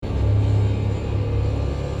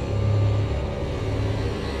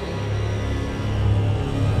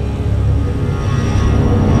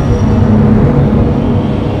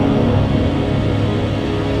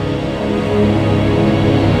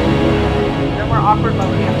awkward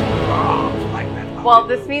moment we have to Like that. Well,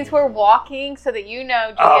 this means we're walking so that you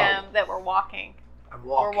know, GM, that we're walking. I'm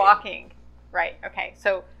walking. We're walking. Right, okay.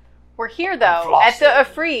 So we're here, though, at the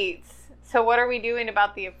Afrits. So what are we doing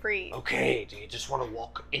about the Afrit? Okay, do you just want to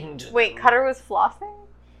walk into Wait, them? Cutter was flossing?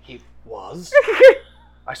 He was.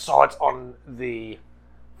 I saw it on the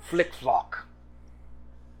Flick Flock.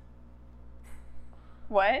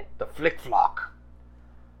 What? The Flick Flock.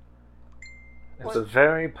 It's a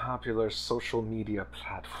very popular social media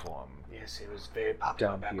platform. Yes, it was very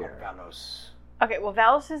popular Down back here. on Valos. Okay, well,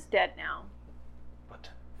 Valos is dead now. But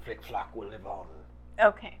Flick Flock will live on.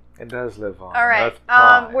 Okay. It does live on. All right. That's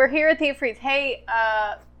fine. We're here at the Afrits. Hey,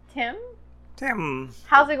 Tim? Tim,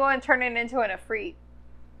 How's it going turning into an Afrit?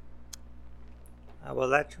 I will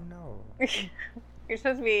let you know. You're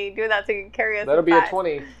supposed to be doing that so you can carry us. That'll in be a five.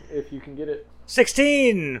 20 if you can get it.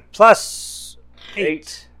 16 plus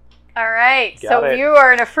 8. All right. Got So it. you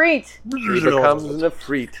are an Afrit. He becomes an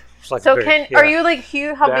Efreet. It's like So very- are you like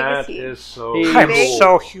huge? How big That is he? is so I'm big?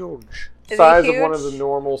 so huge. Is size he of one of huge? the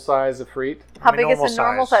normal size Efreet. How I mean, big is normal the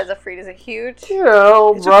normal size. size Afrit? Is it huge? You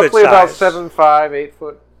know, It's a roughly good about size. 7'5", 8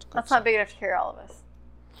 foot. That's not big enough to carry all of us.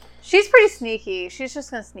 She's pretty sneaky. She's just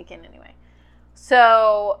going to sneak in anyway.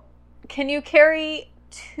 So, can you carry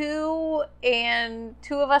two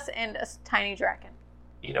of us and a tiny dragon?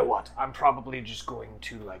 You know what? I'm probably just going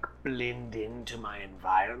to like blend into my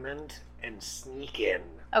environment and sneak in.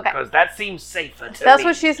 Okay. Because that seems safer to That's me.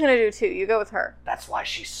 what she's going to do too. You go with her. That's why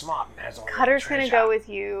she's smart and has all the Cutter's going to treasure. go with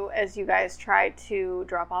you as you guys try to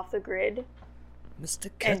drop off the grid. Mr.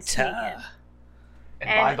 And sneak in. Cutter. And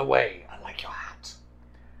by and- the way, I like your hat.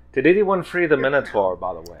 Did anyone free the Minotaur,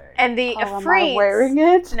 by the way? And the Am I Afrits. wearing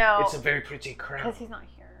it? No. It's a very pretty crown. Because he's not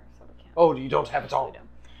here. So we can't. Oh, you don't have it on.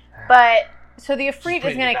 But, so the Afrit is put it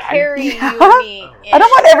in going the to bag. carry you Yeah. and me. I don't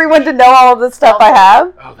want everyone to know all of the stuff I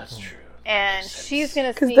have, Oh, that's true. And Makes sense. she's going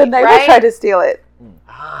to because sneak then they right. will try to steal it.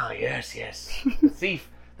 Ah, yes, yes. The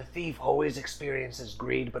thief always experiences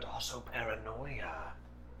greed, but also paranoia.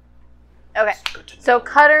 Okay. It's good to know. So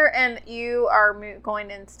Cutter and you are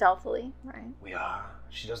going in stealthily, right? We are.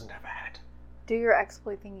 She doesn't have a hat. Do your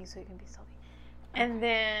exploit thingy so you can be stealthy. And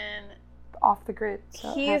then Off the grid. So it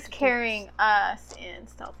has he's to be- carrying us in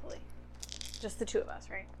stealthily. Just the two of us,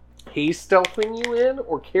 right? He's stealthing you in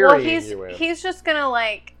or carrying you in? he's just gonna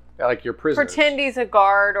like Like your prisoners. pretend he's a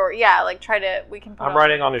guard or try to we can put I'm on,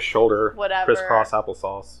 riding on his shoulder. Whatever. Crisscross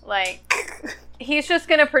applesauce. like he's just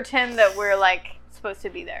gonna pretend that we're like supposed to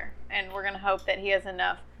be there. And we're gonna hope that he has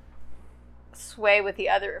enough sway with the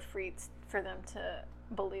other Afrits for them to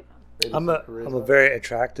believe him. Maybe I'm some a charisma. very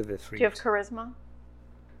attractive Ifrit. Do you have charisma?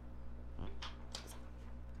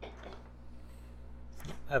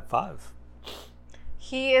 I have 5.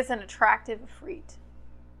 He is an attractive Afrit.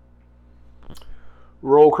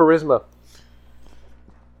 Roll charisma.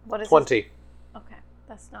 What is 20. his- Okay,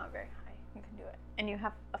 that's not very high. You can do it. And you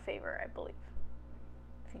have a favor, I believe.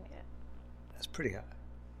 If you need it. That's pretty high.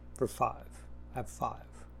 For 5. I have 5.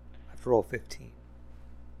 I have to roll 15.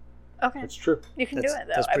 Okay. It's true. You can do That's- it,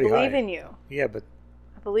 though. that's I pretty believe high. in you. Yeah, but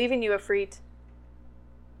I believe in you, Afrit.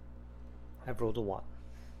 I've rolled a 1.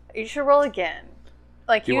 You should roll again.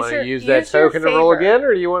 Like, Do you use want your, to use that use your token to roll favor. again,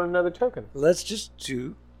 or do you want another token? Let's just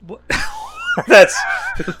do... What? That's...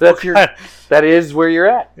 That's your. That is where you're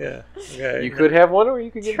at. Yeah. Okay. You could have one, or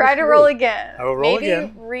you could get. Try to roll again. I will roll Maybe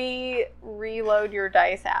again. reload your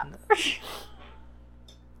dice app.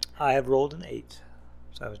 I have rolled an 8.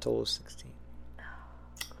 So I have a total of 16.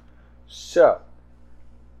 So,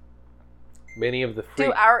 many of the Do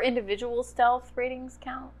Freet, our individual stealth ratings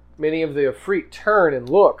count? many of the Efreet turn and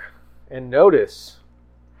look and notice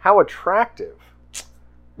how attractive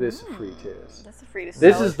this Efreet is. This Afrit is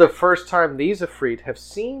This so is the first time these Efreet have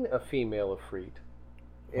seen a female Efreet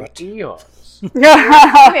in What? eons.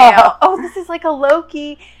 female. Oh, this is like a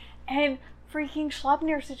Loki and freaking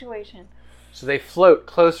Schlupner situation. So they float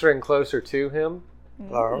closer and closer to him.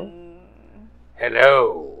 Hello?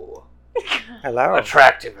 Hello, Hello?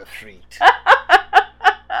 attractive Efreet.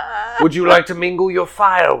 Would you like to mingle your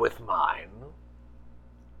fire with mine?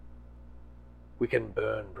 We can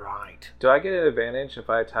burn bright. Do I get an advantage if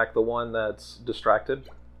I attack the one that's distracted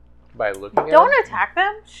by looking at Don't him? attack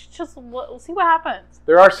them. Just we'll see what happens.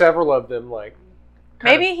 There are several of them, like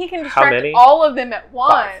kind Maybe of- he can How distract many? all of them at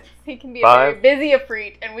once. 5. He can be a 5. very busy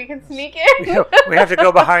Afrit, and we can sneak in. We have to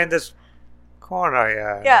go behind this corner,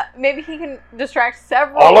 yeah. Yeah, maybe he can distract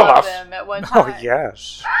several All of of us. them at one Oh, time.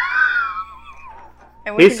 yes.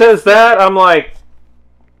 And we He can says that, I'm like,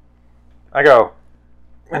 I go,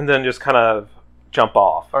 and then just kind of jump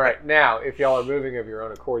off. All right, now if y'all are moving of your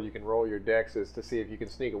own accord, you can roll your dexes to see if you can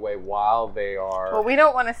sneak away while they are. Well, we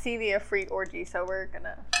don't want to see the Ifrit orgy, so we're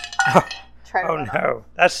gonna try to Oh run off. no,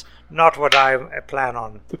 that's not what I plan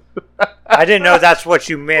on. I didn't know that's what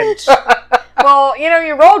you meant. Well,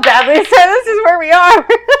 you rolled badly, so this is where we are.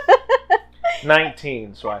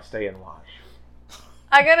 19, so I stay in watch.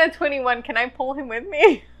 I got a 21. Can I pull him with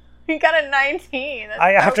me? He got a 19. That's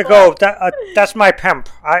I so have to close. go. That's my pimp.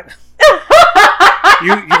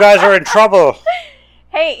 You guys are in trouble.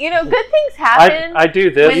 Hey, good things happen. I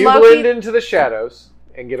do this. When You Loki- blend into the shadows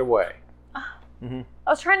and get away. I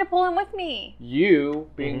was trying to pull him with me. You,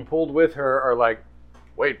 being pulled with her, are like,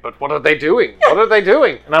 wait, but what are they doing? What are they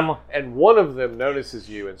doing? And one of them notices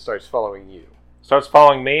you and starts following you. Starts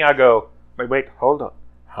following me. I go, wait, hold on.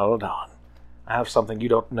 Hold on. I have something you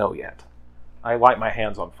don't know yet. I light my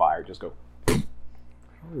hands on fire. Just go.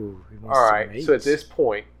 Ooh, All right, so at this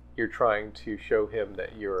point, you're trying to show him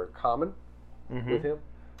that you're common Mm-hmm. with him.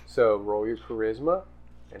 So roll your charisma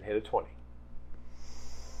and hit a 20.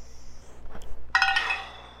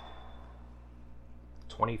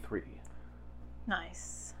 $23.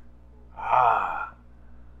 Nice. Ah,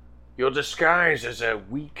 your disguise as a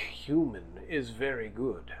weak human is very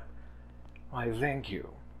good. Why, thank you.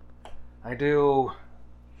 I do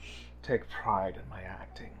take pride in my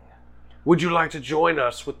acting. Would you like to join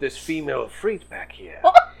us with this female Ifrit back here?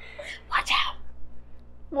 Watch out.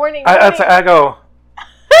 Warning. I go.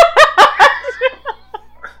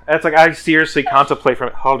 It's like I seriously contemplate from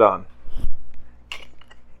it. Hold on.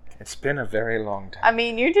 It's been a very long time. I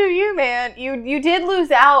mean, you do you, man. You did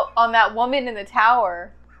lose out on that woman in the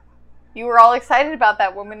tower. You were all excited about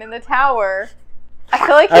that woman in the tower.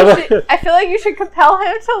 I feel like you should compel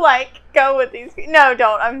him to go with these. No,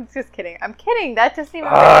 don't. I'm just kidding. I'm kidding. That doesn't even.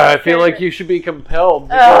 I feel like you should be compelled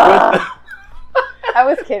to go with them. I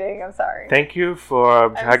was kidding. I'm sorry. Thank you for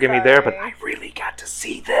dragging me there, but sorry. I really got to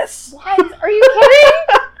see this. What? Are you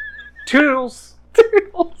kidding? Toodles.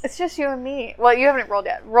 It's just you and me. Well, you haven't rolled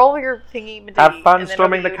yet. Roll your thingy. Have fun and then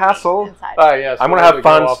storming it'll the be you and me castle. inside. Yes, I'm gonna we're have go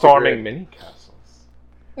fun off the storming grid. mini castles.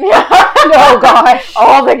 Oh gosh!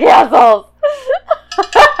 All the castles.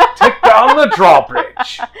 Take down the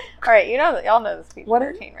drawbridge. All right, y'all know the speech. What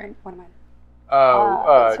are 13, right? What am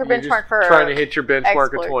I? It's her you're benchmark just for trying to hit your benchmark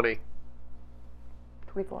exploit. of 20.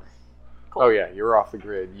 24. Oh yeah, you're off the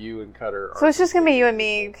grid. You and Cutter are So it's just gonna be you and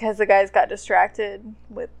me because the guys got distracted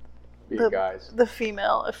with big guys. the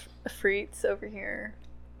female Ifrits over here.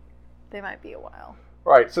 They might be a while.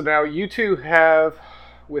 All right, so now you two have,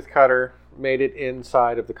 with Cutter, made it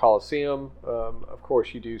inside of the Colosseum. Of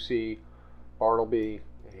course, you do see Bartleby.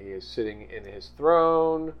 He is sitting in his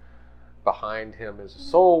throne. Behind him is a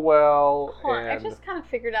soul well. Hold on, I And just kind of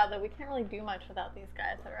figured out that we can't really do much without these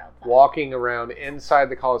guys that are outside. walking around inside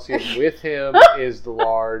the Colosseum with him is the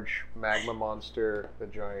large magma monster, the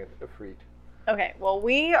giant Ifrit. Okay, well,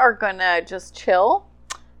 we are gonna just chill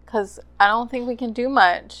because I don't think we can do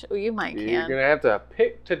much. Well, you might You're can. going to have to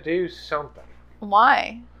pick to do something.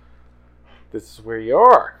 Why? This is where you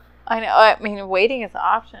are. I know. I mean, waiting is an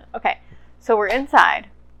option. Okay, so we're inside,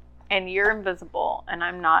 and you're invisible, and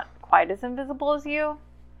I'm not quite as invisible as you.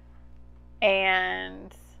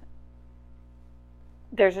 And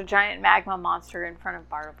there's a giant magma monster in front of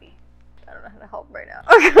Bartleby. I don't know how to help right now.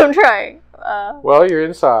 Okay, I'm trying. Well, you're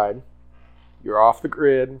inside. You're off the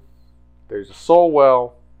grid. There's a soul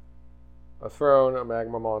well, a throne, a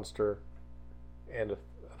magma monster, and a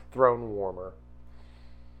throne warmer.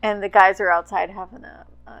 And the guys are outside having a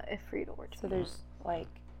Ifrit orgy. So there's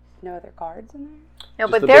no other guards in there? No,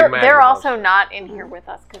 Just but the big they're magma also monster. not in here with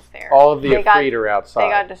us because they're All of the they got- Ifrit are outside. They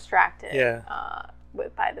got distracted. Yeah.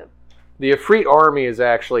 By the. The Ifrit army is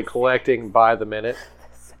actually collecting by the minute.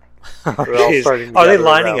 Oh, They're all jeez. starting to Are they gather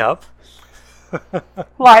lining around. up?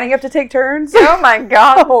 Lining up to take turns? Oh my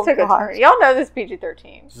God! Oh, This took a gosh. turn. Y'all know this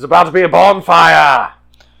PG-13. This is about to be a bonfire.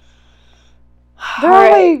 They're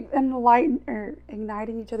Right. only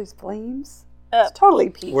igniting each other's flames. Uh, It's totally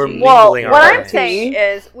PG. We're Well, mingling our what I'm flames. saying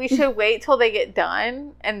is we should wait till they get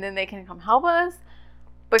done and then they can come help us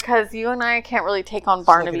because you and I can't really take on It's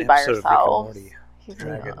like Barnaby an by episode of Rick and ourselves. Morty. He's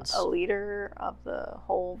Dragons. a leader of the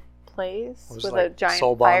whole place What was with it, a like giant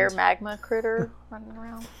Soul fire Bond? magma critter running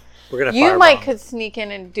around. We're gonna You might firebomb. could sneak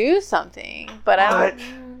in and do something, but I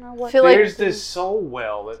don't What? feel like There's this soul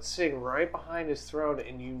well that's sitting right behind his throne,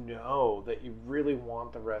 and you know that you really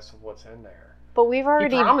want the rest of what's in there. But we've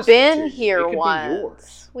already promised it to been you. here It could be once.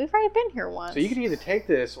 yours. We've already been here once. So you could either take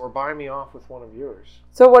this or buy me off with one of yours.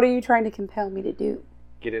 So what are you trying to compel me to do?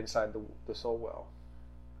 Get inside the soul well.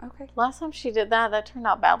 Okay. Okay. Last time she did that turned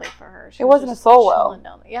out badly for her. She It was wasn't a just soul well. chilling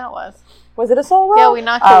down there. Yeah, it was. Was it a soul well? Yeah, we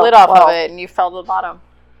knocked the lid off of it, and you fell to the bottom.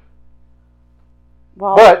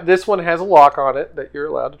 Well, But this one has a lock on it that you're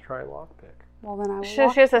allowed to try and lockpick. well then I will. She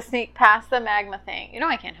has to sneak past the magma thing. You know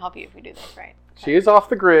I can't help you if we do this, right? She is off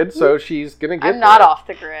the grid, so she's gonna get I'm not there. off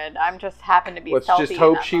the grid. I'm just happen to be Let's stealthy just in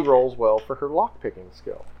hope that she moment. rolls well for her lockpicking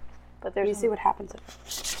skill. But Let me there's see what happens.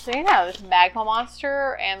 so you know, there's a magma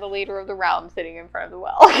monster and the leader of the realm sitting in front of the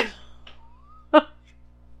well.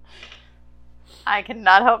 I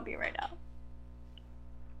cannot help you right now.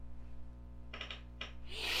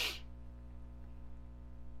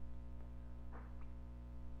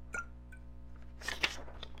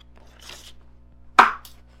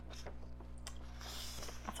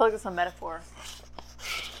 I feel like it's a metaphor.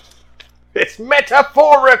 It's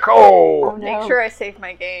metaphorical! Oh, no. Make sure I save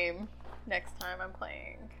my game next time I'm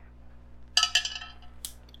playing.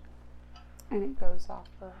 And it goes off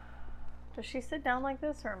the. Does she sit down like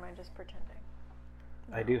this, or am I just pretending?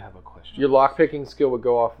 I do have a question. Your lockpicking skill would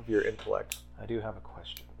go off of your intellect. I do have a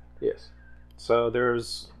question. Yes. So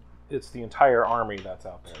it's the entire army that's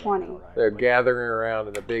out there. 20. Right now, right? They're Like, gathering around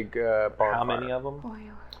in a big bonfire. how many of them? Oh,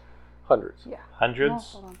 Hundreds. yeah. Hundreds?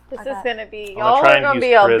 Hold on. This I is got going to be, I'm gonna y'all try are and going to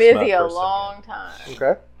use be charisma busy for a a long time.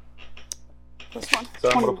 Okay. this one. So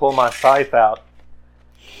I'm going to pull my scythe out.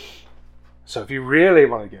 So if you really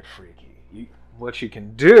want to get freaky, what you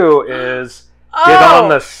can do is get on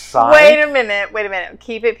the scythe. Wait a minute.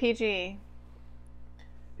 Keep it PG.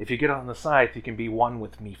 If you get on the scythe, you can be one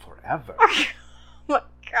with me forever. Oh my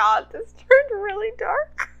god, this turned really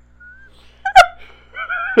dark.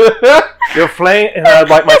 Your flame, and I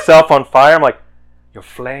light myself on fire. I'm like, your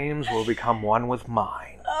flames will become one with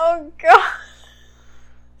mine. Oh god.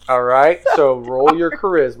 All right. So roll your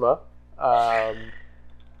charisma.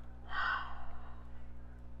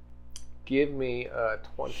 Give me a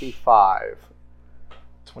 25.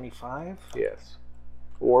 25? Yes.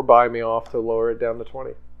 Or buy me off to lower it down to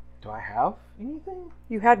 20. Do I have anything?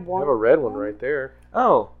 You had I one. have a red one right there.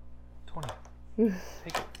 Oh, 20. Take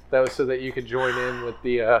it. That was so that you could join in with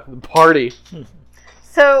the party.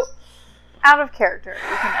 So, out of character,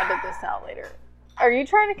 you can edit this out later. Are you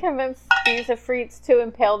trying to convince these Afrits to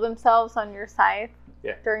impale themselves on your scythe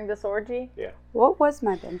Yeah. during this orgy? What was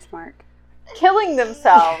my benchmark? Killing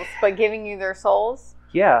themselves, but giving you their souls?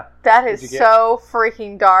 Yeah. That What'd is you get? so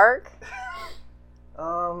freaking dark.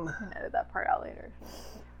 Um, I can edit that part out later.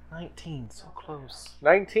 19, so close.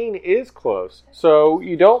 19 is close. So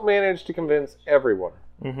you don't manage to convince everyone.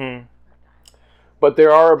 Mm-hmm. But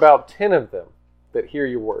there are about 10 of them that hear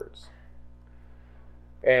your words.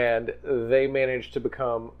 And they manage to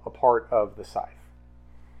become a part of the scythe,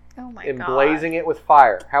 Oh my god. emblazing it with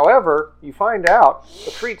fire. However, you find out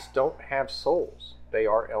the Freets don't have souls. They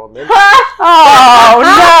are elemental. Oh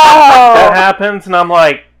That no! happens, and I'm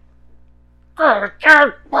like,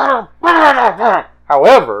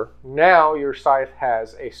 However, now your scythe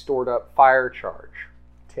has a stored up fire charge.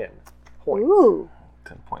 10 points. Ooh.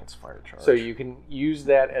 10 points fire charge. So you can use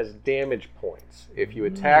that as damage points. If you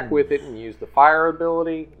attack with it and use the fire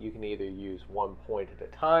ability, you can either use 1 point at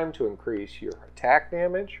a time to increase your attack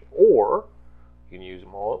damage, or you can use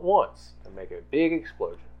them all at once and make a big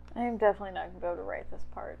explosion. I am definitely not going to be able to write this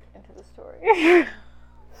part into the story.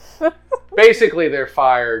 Basically, their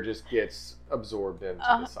fire just gets absorbed into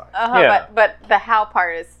the scythe. Yeah. But the how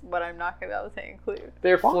part is what I'm not going to be able to include.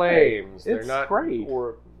 They're Why? flames. They're It's not great.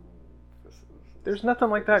 Or there's nothing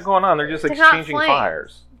like that going on. They're just They're not exchanging flames.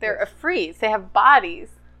 fires. They're Afrits. They have bodies.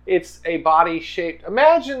 it's a body shaped.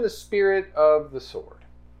 Imagine the spirit of the sword.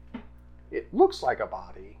 It looks like a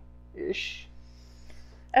body ish.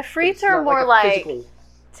 Afrits are more like These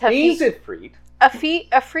Tafi- Ifrit.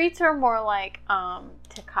 Afrits are more like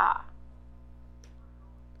Taka.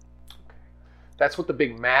 That's what the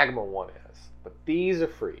big magma one is. But these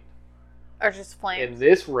Ifrit Or just in flames.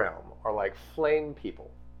 this realm are like flame people.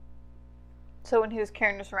 So when he was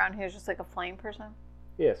carrying us around, he was just like a flame person.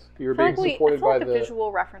 Yes, you're I feel being like, I supported feel by like a the.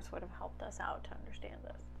 visual reference would have helped us out to understand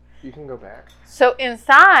this. You can go back. So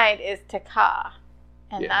inside is Taka,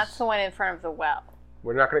 and Yes. that's the one in front of the well.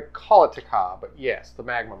 We're not going to call it Taka, but yes, the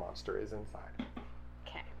magma monster is inside.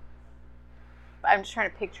 Okay. I'm just trying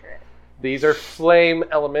to picture it. These are flame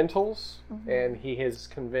elementals, Mm-hmm. and he has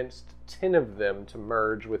convinced 10 of them to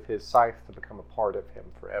merge with his scythe to become a part of him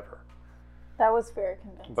forever. That was very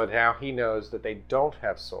convincing. But now he knows that they don't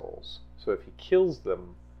have souls, so if he kills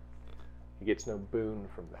them, he gets no boon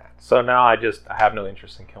from that. So now I have no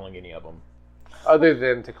interest in killing any of them. Other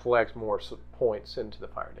than to collect more points into the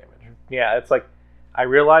fire damage. Yeah, it's like, I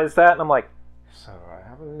realize that, and I'm like, so I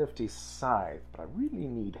have a nifty scythe, but I really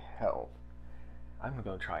need help. I'm gonna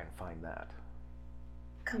go try and find that.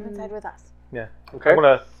 Come inside with us. Yeah. Okay.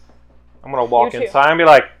 I'm gonna walk You too. inside and be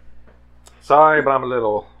like, sorry, but I'm a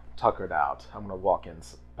little tuckered out. I'm gonna walk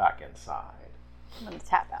back inside. I'm gonna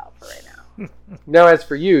tap out for right now. Now, as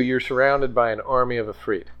for you, you're surrounded by an army of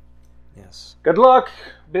Ifrit. Yes. Good luck.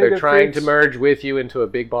 They're trying to merge with you into a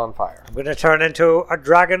big bonfire. I'm going to turn into a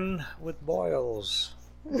dragon with boils.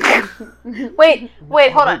 Wait,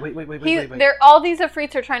 hold on. Wait. They're all these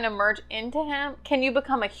Ifrits are trying to merge into him. Can you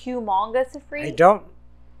become a humongous Ifrit? I don't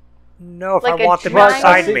know if Like I a want them giant-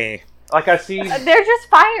 inside me. Like I see. They're just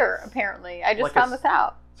fire, apparently. I just Like found this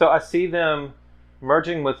out. So I see them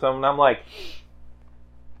merging with them, and I'm like,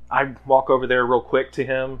 I walk over there real quick to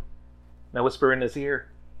him, and I whisper in his ear,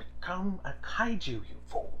 "Come a kaiju, you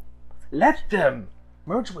fool! Let them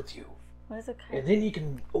merge with you, What is it? and then you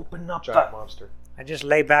can open up Giant monster. I just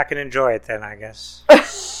lay back and enjoy it then, I guess.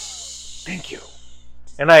 Thank you."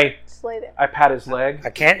 And I Slay them. pat his leg. I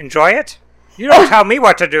can't enjoy it? You don't tell me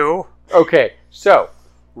what to do. Okay, so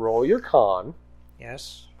roll your con.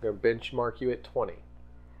 Yes. I'm going to benchmark you at 20. Okay.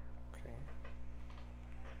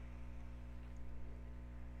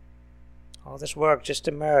 All this work just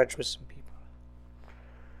to merge with some people.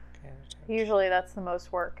 Okay, Usually that's the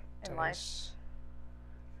most work in life. dice.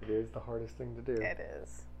 It is the hardest thing to do. It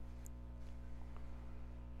is.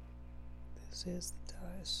 This is the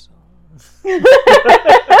dice song.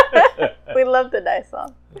 We love the dice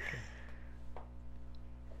song.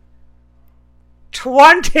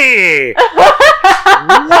 20!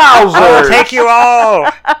 Wowzers! I'll take you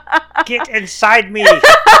all! Get inside me!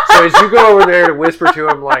 So as you go over there to whisper to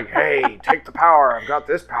him, like, hey, take the power. I've got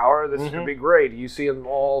this power. This is going to be great. You see them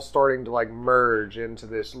all starting to, like, merge into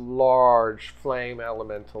this large flame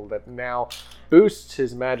elemental that now boosts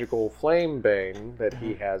his magical flame bane that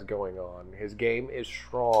he has going on. His game is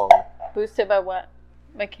strong. Boosted by what?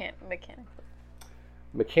 Mechanically.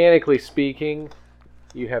 Mechanically speaking,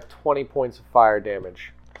 you have 20 points of fire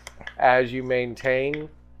damage. As you maintain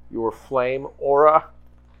your flame aura,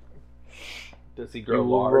 Does he you grow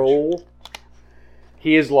will large? roll.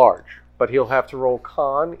 He is large, but he'll have to roll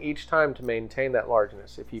con each time to maintain that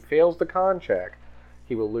largeness. If he fails the con check,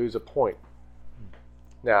 he will lose a point.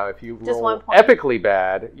 Now, if you Just roll 1 point. epically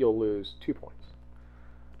bad, you'll lose 2 points.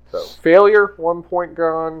 So, failure, 1 point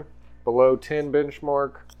gone. Below 10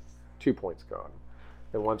 benchmark, 2 points gone.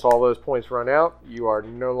 And once all those points run out, you are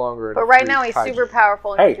no longer in But a right free now he's kaiju. super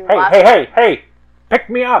powerful and Hey, can do lots hey! Pick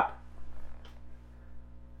me up!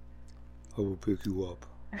 I will pick you up.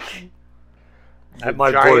 The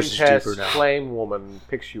My voice is giantess deeper now. flame woman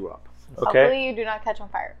picks you up. Okay. Hopefully you do not catch on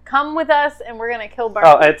fire. Come with us and we're going to kill Oh,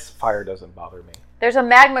 Barnaby. it's fire doesn't bother me. There's a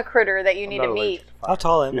magma critter that you need I'm to not meet. allergic to fire. How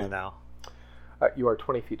tall am I now? You are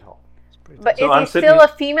 20 feet tall. But So is I'm he sitting- still a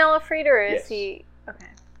female Ifrit or is Yes. he... Okay.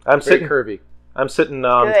 I'm Very sitting. curvy. I'm sitting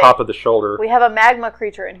on Good. top of the shoulder. We have a magma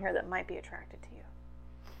creature in here that might be attracted to you.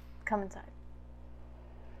 Come inside.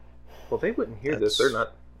 Well, they wouldn't hear That's- this. They're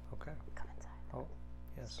not. Okay. Come inside.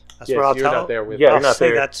 Yes. That's Yes, what I'll you're tell not there with Yeah, them. you're I'll not say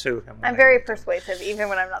there. that too. I'm very persuasive even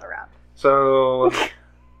when I'm not around. So,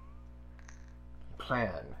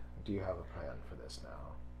 plan. Do you have a plan for this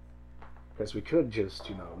now? Because we could just,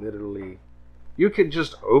 literally. You could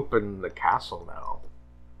just open the castle now.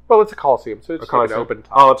 Well, it's a coliseum, so it's like an Coliseum. open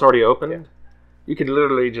top. Oh, it's already opened? Yeah. You could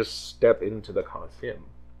literally just step into the Coliseum.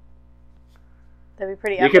 That'd be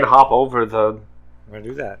pretty You epic. could hop over the. I'm going to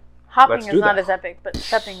do that. Hopping Let's is do not that. as epic, but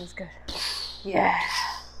stepping is good. Yeah.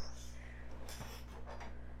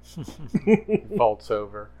 Vaults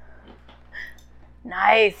over.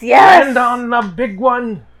 Nice. Yes. Land on the big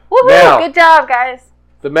one! Woohoo! Now- Good job, guys.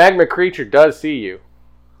 The magma creature does see you.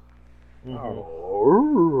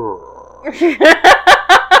 Oh,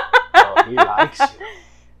 he likes you.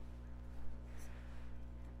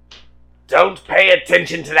 Don't pay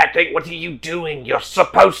attention to that thing. What are you doing? You're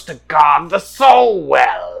supposed to guard the soul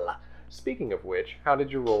well. Speaking of which, how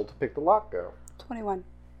did your roll to pick the lock go? 21.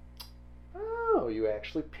 Oh, you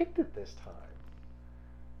actually picked it this time.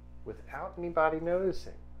 Without anybody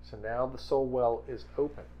noticing. So now the soul well is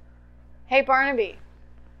open. Hey, Barnaby.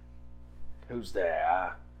 Who's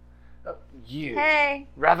there? You. Hey.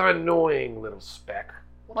 Rather annoying little speck.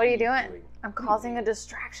 What are you doing? I'm causing a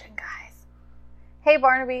distraction, guys. Hey,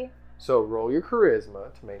 Barnaby. So roll your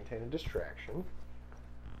charisma to maintain a distraction.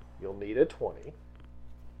 You'll need a 20.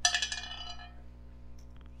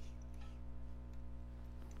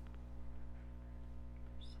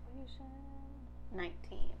 Persuasion.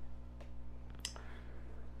 19.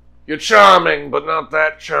 You're charming, but not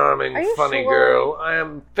that charming, Are you funny sure? girl. I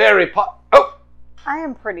am very Oh! I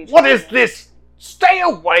am pretty What is charming. this? Stay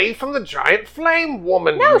away from the giant flame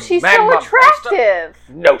woman. No, you she's so magma monster. attractive.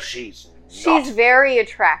 No, she's She's very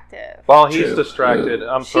attractive. While he's distracted,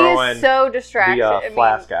 I'm She throwing. is so distracted. the,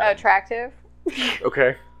 flask at him. attractive.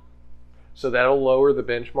 Okay. So that'll lower the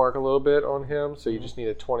benchmark a little bit on him. So you just need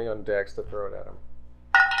a 20 on Dex to throw it at him.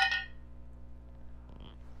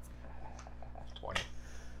 20.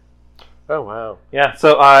 Oh wow. Yeah.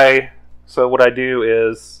 So what I do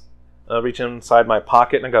is reach inside my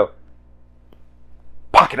pocket and I go,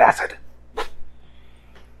 pocket acid. All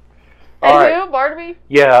And right. who? Barnaby?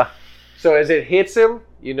 Yeah. So as it hits him,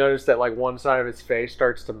 you notice that like one side of his face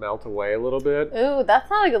starts to melt away a little bit. Ooh, that's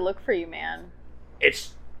not a good look for you, man.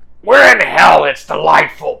 We're in hell. It's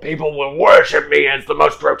delightful. People will worship me as the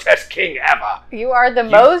most grotesque king ever. You are the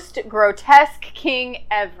most grotesque king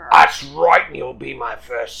ever. That's right, and you'll be my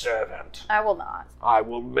first servant. I will not. I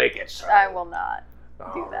will make it so. I will not do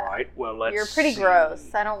All that. right. Well, let's. You're pretty see.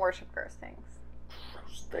 gross. I don't worship gross things.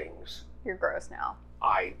 Gross things. You're gross now.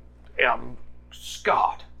 I am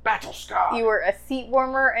scarred, battle scarred. You were a seat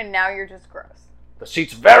warmer, and now you're just gross. The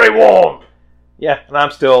seat's very warm. Yeah. And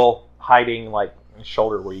I'm still hiding like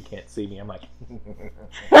shoulder where you can't see me. I'm like,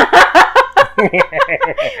 Where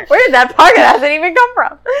did that pocket acid even come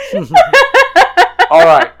from? All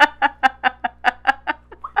right.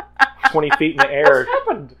 20 feet in the air.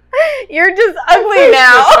 Happened. You're just ugly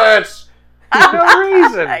now. This hurts. For no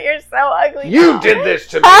reason. You're so ugly. You now. did this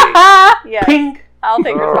to me. Yes, Pink. I'll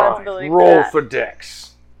take All responsibility right, roll for for that.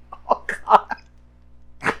 Dex.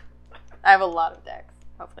 I have a lot of decks.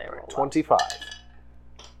 Hopefully, I roll well. 25.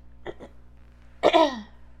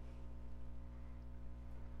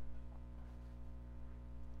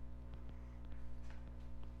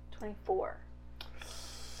 24.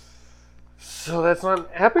 So that's not an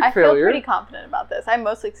epic I feel failure, pretty confident about this. I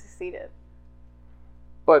mostly succeeded,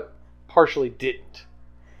 but partially didn't.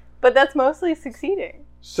 but that's mostly succeeding.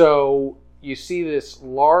 So you see this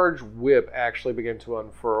large whip actually begin to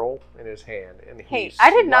unfurl in his hand, and he Hey,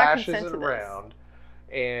 I did not slashes consent it to this. around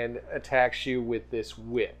and attacks you with this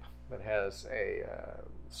whip that has a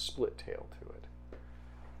split tail to it.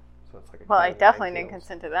 So it's like a Well, I kind of definitely nine didn't tails.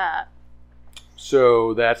 consent to that.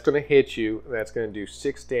 So that's going to hit you. And that's going to do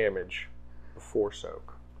 6 damage before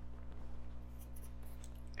soak.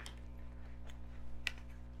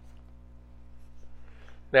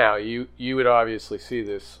 Now you would obviously see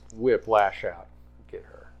this whip lash out, get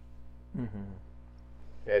her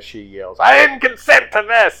as she yells, "I didn't consent to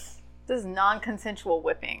this." This is non-consensual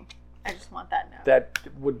whipping. I just want that known. That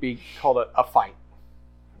would be called a fight.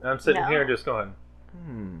 I'm sitting No. here just going,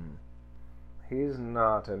 he's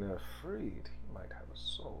not an afraid. He might have a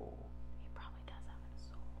soul. He probably does have a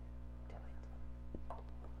soul.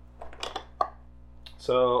 Do it.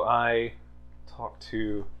 So I talk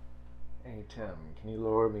to, hey Tim, can you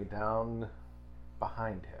lower me down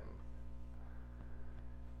behind him?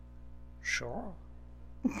 Sure.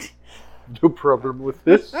 No problem with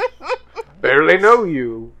this. Barely know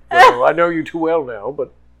you. Well, I know you too well now,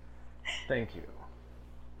 but Thank you.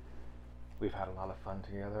 We've had a lot of fun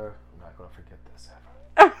together. I'm not going to forget this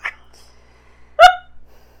ever. Oh,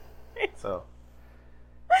 God. So,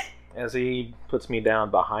 as he puts me down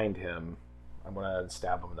behind him, I'm going to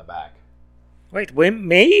stab him in the back. Wait,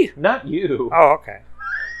 me? Not you. Oh, okay.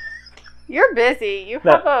 You're busy. You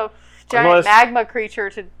No. have a giant gonna- magma creature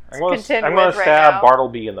to I'm going contend to with right stab now.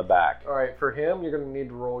 Bartleby in the back. all right. For him, you're going to need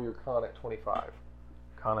to roll your con at 25.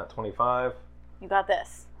 Con at 25. You got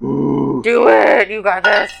this. Do it. You got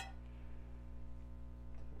this.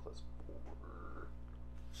 Plus 4.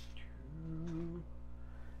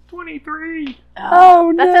 23.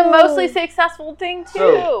 Oh, That's no. a mostly successful thing too.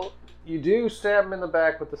 So- You do stab him in the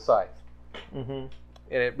back with the scythe, Mm-hmm. and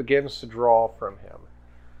it begins to draw from him.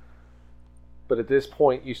 But at this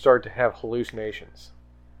point, you start to have hallucinations.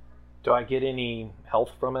 Do I get any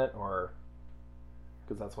health from it, or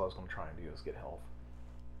because that's what I was going to try and do is get health?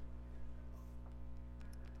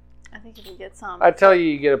 I think if you get some, I tell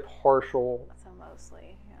you get a partial, so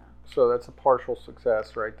mostly, yeah. so that's a partial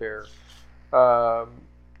success right there.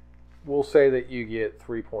 We'll say that you get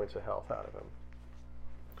 3 points of health out of him,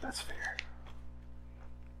 That's fair.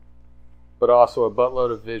 but also a buttload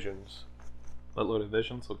of visions. Buttload of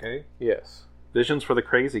visions, okay. Yes. Visions for the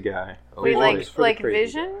crazy guy. Oh, Wait, boy. like for the like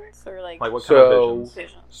crazy visions or like Like what So- kind of visions?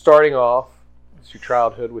 visions? Starting off, it's your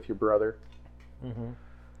childhood with your brother. Mm-hmm.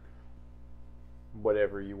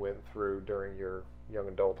 Whatever you went through during your young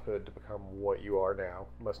adulthood to become what you are now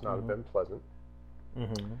must not have been pleasant.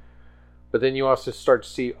 Mm-hmm. But then you also start to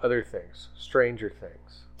see other things, stranger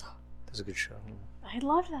things. That's a good show. I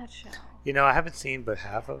love that show. You know, I haven't seen but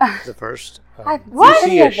half of the first You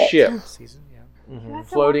see a ship season. Yeah. Mm-hmm. You have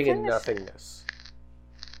to floating watch in this. nothingness.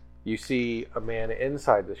 You see a man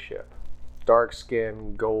inside the ship, dark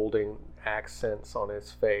skin, golden, accents on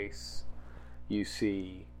his face, you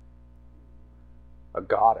see a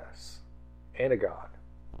goddess and a god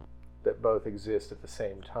that both exist at the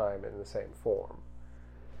same time in the same form.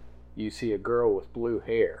 You see a girl with blue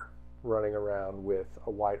hair running around with a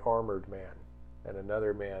white armored man and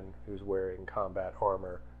another man who's wearing combat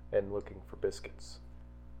armor and looking for biscuits.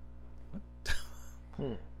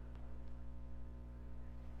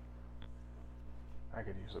 I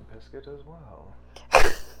could use a biscuit as well.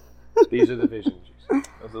 These are the visions you see.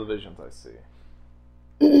 Those are the visions I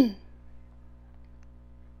see.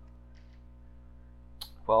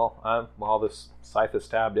 Well, while this scythe is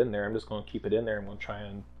stabbed in there, I'm just going to keep it in there and we'll try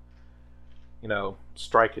and,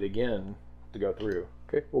 strike it again to go through.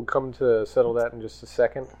 Okay, we'll come to settle that in just a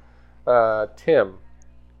second. Tim,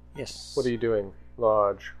 Yes. what are you doing?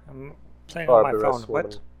 Lodge. I'm playing on my phone.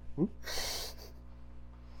 What?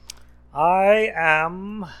 I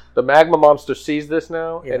am... The magma monster sees this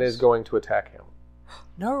now and Yes. is going to attack him.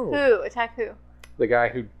 No. Who? Attack who? The guy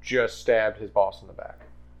who just stabbed his boss in the back.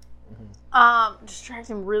 Distract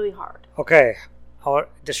him really hard. Okay. I'll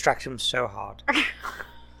distract him so hard.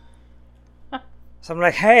 So I'm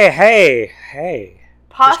like, hey.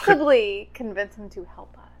 Possibly convince him to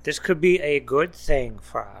help us. This could be a good thing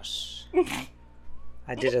for us.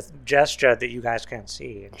 I did a gesture that you guys can't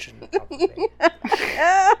see and shouldn't probably.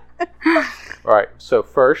 Alright, so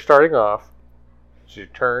first, starting off, it's your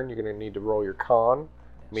turn. You're going to need to roll your con,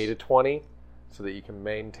 meet a 20, so that you can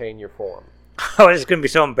maintain your form. Oh, it's going to be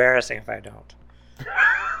so embarrassing if I don't.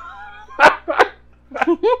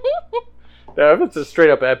 Now, if it's a straight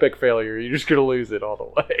up epic failure, you're just going to lose it all the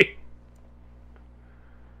way.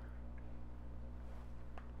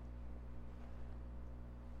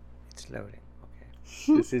 It's loading.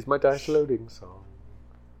 Okay. This is my dice loading song.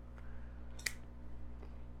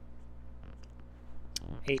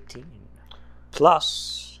 18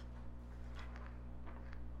 plus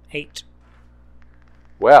 8.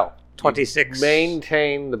 Well, 26. you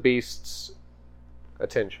maintain the beast's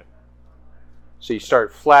attention. So you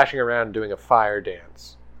start flashing around doing a fire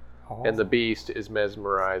dance. Oh. And the beast is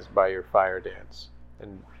mesmerized by your fire dance.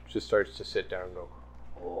 And just starts to sit down and go,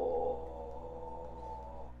 "Oh,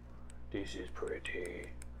 this is pretty."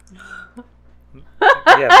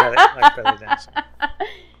 Yeah, belly dancing.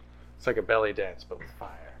 It's like a belly dance, but with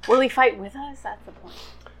fire. Will he fight with us? That's the point.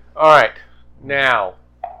 Alright, now,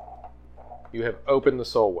 you have opened the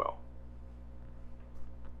soul well.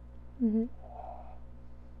 Mm-hmm.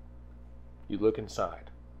 You look inside.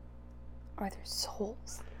 Are there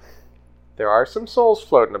souls? There are some souls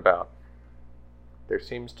floating about. There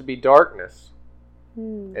seems to be darkness.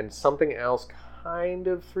 And something else kind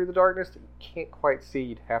of through the darkness that you can't quite see.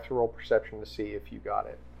 You'd have to roll perception to see if you got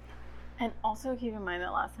it. And also keep in mind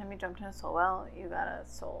that last time you jumped in a soul well, you got a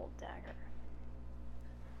soul dagger.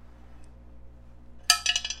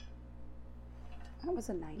 That was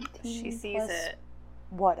a 19. She sees plus it.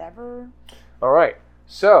 Whatever. Alright,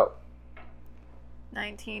 so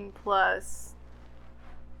 19 plus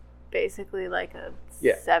basically like a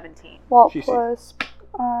Yeah. 17. Well, She sees.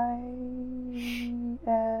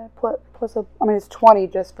 plus it's 20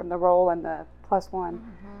 just from the roll and the plus 1.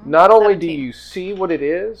 not only do 17. you see what it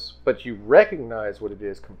is, but you recognize what it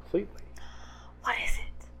is completely. What is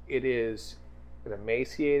it? It is an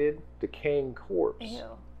emaciated, decaying corpse Ew.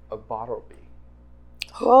 of Bartleby.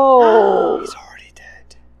 Whoa. He's already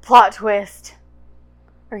dead. Plot twist.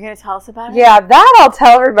 Are you going to tell us about it? Yeah, that I'll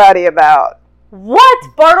tell everybody about.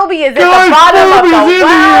 What? Bartleby is at the bottom of the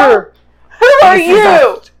well? Who are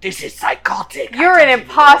you? This is psychotic. You're an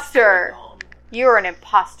imposter. You're an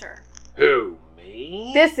imposter. Who,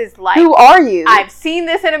 me? This is like... Who are you? I've seen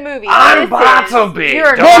this in a movie. I'm This is- Bartleby.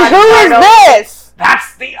 You're Don't- not Then who is Bartleby. this?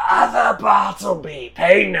 That's the other Bartleby.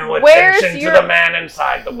 Pay no Where's attention your- to the man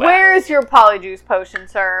inside the well. Where's your polyjuice potion,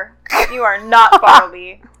 sir? You are not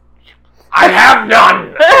Bartleby. I have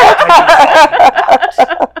none.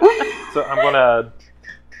 So I'm going to,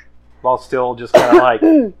 while still just kind of like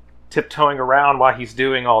tiptoeing around while he's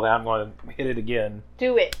doing all that, I'm going to hit it again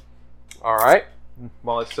Do it. Alright.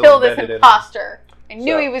 while it's still Kill this embedded in. imposter. I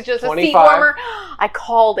knew So, he was just a 25. seat warmer. I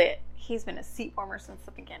called it. He's been a seat warmer since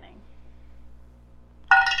the beginning.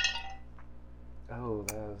 Oh,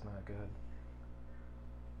 that is not good.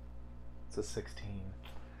 It's a 16.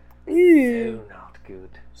 So not good.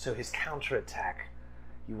 So his counterattack,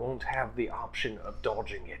 you won't have the option of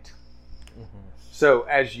dodging it. So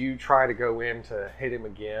as you try to go in to hit him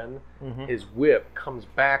again, his whip comes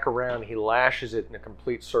back around. He lashes it in a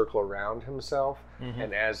complete circle around himself.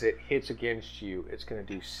 And as it hits against you, it's going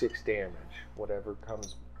to do 6 damage. Whatever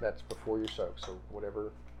comes, that's before your soak. So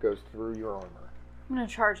whatever goes through your armor. I'm going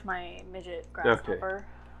to charge my midget grasshopper.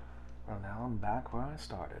 Well, now I'm back where I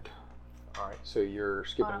started. All right, so you're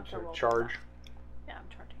skipping have to to roll for charge. Yeah, I'm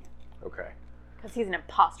charging it. Okay. Because he's an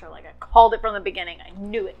imposter. Like, I called it from the beginning. I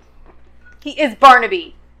knew it. He is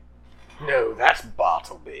Barnaby. No, that's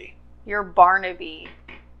Bartleby. You're Barnaby.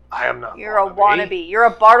 I am not You're Barnaby. a wannabe. You're a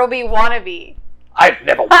Bartleby wannabe. I've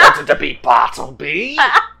never wanted to be Bartleby.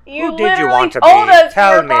 You Who did you literally want to told be? us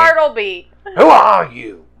Tell you're me. Bartleby. Who are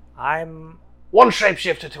you? I'm One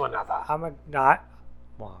shapeshifter to another. a not.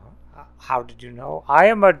 Well, how did you know? I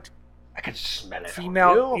am a I can smell it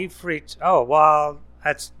female on you. Ifrit. Oh, well,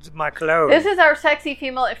 that's my clothes. This is our sexy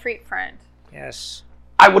female Ifrit friend. Yes.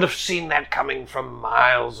 I would have seen that coming from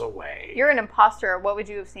miles away. You're an imposter. What would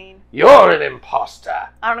you have seen? You're an imposter.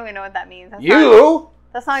 I don't even know what that means. That's You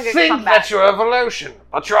that's not a good think comeback. that's your evolution,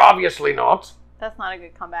 but you're obviously not. That's not a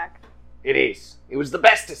good comeback. It is. It was the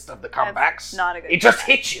bestest of the comebacks. That's not a good It just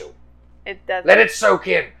comeback. hit you. It does. Let it soak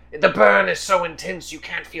in. The burn is so intense you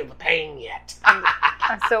can't feel the pain yet.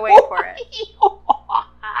 I'm still waiting for it.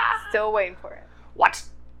 Still waiting for it. What?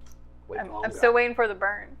 Wait I'm longer. still waiting for the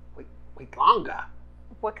burn. Wait longer.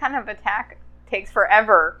 What kind of attack takes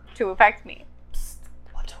forever to affect me? Psst.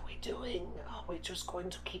 What are we doing? Are we just going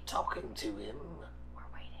to keep talking to him? We're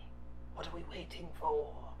waiting What are we waiting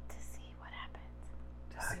for? to see what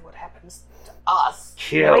happens. To see what happens to us.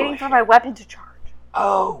 Kill Waiting for my weapon to charge.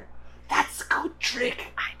 Oh, that's a good trick.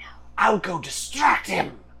 I know. I'll go distract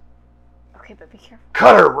him. Okay, but be careful.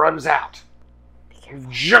 Cutter runs out. Be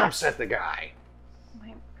careful. Jumps at the guy.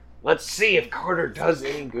 Wait. Let's see if Carter does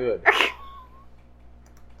any good.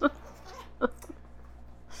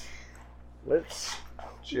 Let's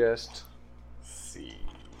just see.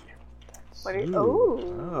 What are you?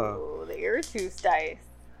 Ooh. Oh, the Iratus dice.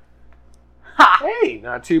 Ha! Hey,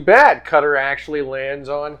 not too bad. Cutter actually lands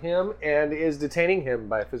on him and is detaining him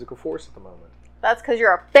by physical force at the moment. That's because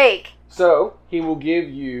you're a fake. So, he will give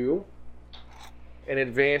you an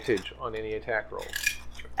advantage on any attack rolls.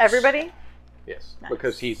 Everybody? Yes, Nice.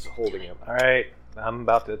 because he's holding him. All right, I'm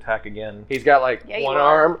about to attack again. He's got like Yeah, you one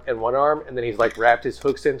are. arm, and then he's like wrapped his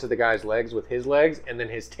hooks into the guy's legs with his legs, and then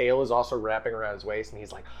his tail is also wrapping around his waist, and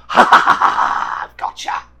he's like, Ha ha ha ha! I've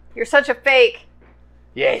gotcha. You're such a fake.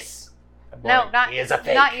 Yes. No, not He is a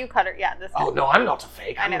fake. Not you, Cutter. Yeah, this. Oh no, I'm not a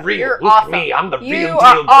fake. I I'm know. real. You're Look awesome. at me. I'm the You real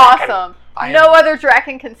are deal dragon. awesome. I am- No other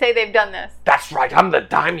dragon can say they've done this. That's right. I'm the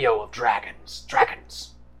daimyo of dragons.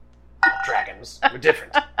 Dragons. Not dragons. We're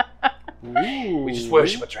different. We just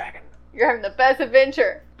worship a dragon. You're having the best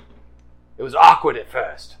adventure. It was awkward at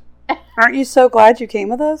first. Aren't you so glad you came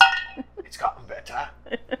with us? It's gotten better.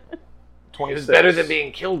 26. It was better than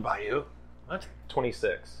being killed by you. What?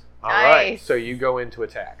 26. all right, Nice. so you go into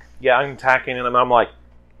attack. Yeah, I'm attacking him, and I'm like,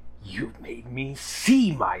 You've made me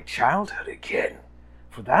see my childhood again.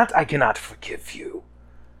 For that, I cannot forgive you.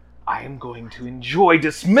 I am going to enjoy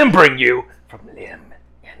dismembering you from limb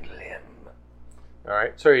and limb. All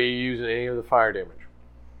right, so are you using any of the fire damage?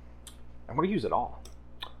 I'm going to use it all.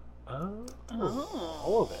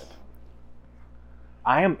 All of it.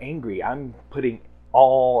 I am angry. I'm putting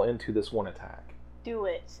all into this one attack. Do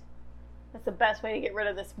it. That's the best way to get rid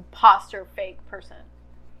of this imposter fake person.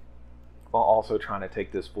 While also trying to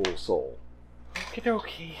take this fool's soul. Okie dokie.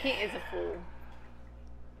 He is a fool.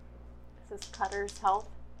 This is Cutter's health.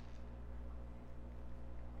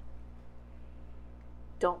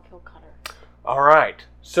 Don't kill Cutter. All right,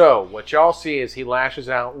 so what y'all see is he lashes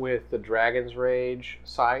out with the Dragon's Rage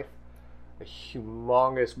scythe. A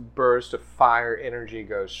humongous burst of fire energy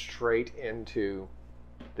goes straight into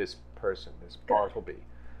this person, this Bartleby,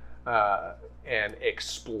 and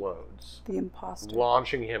explodes, The imposter.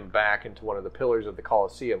 launching him back into one of the pillars of the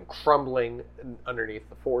Colosseum, crumbling underneath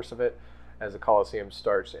the force of it as the Colosseum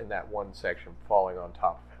starts in that one section, falling on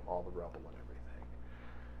top of him, all the rubble and everything.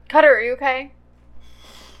 Cutter, are you okay?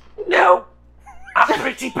 No, I'm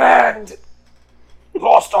pretty burned.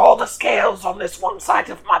 Lost all the scales on this one side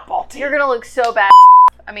of my body. You're gonna look so bad.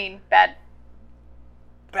 I mean, bad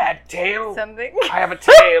Bad tail. something. I have a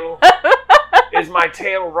tail. Is my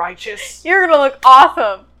tail righteous? You're gonna look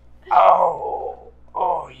awesome.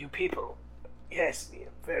 Oh, you people. Yes, you're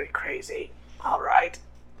very crazy. All right.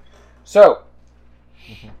 So,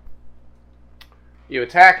 you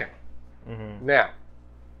attack him. Mm-hmm. Now,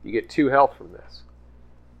 you get 2 health from this.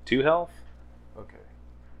 2 health? Okay.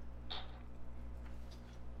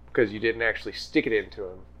 Because you didn't actually stick it into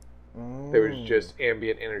him. There was just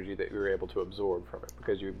ambient energy that you were able to absorb from it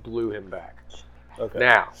because you blew him back. Okay.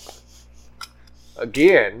 Now,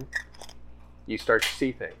 again, you start to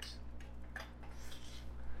see things.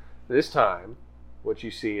 This time, what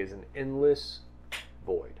you see is an endless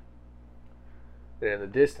void. And in the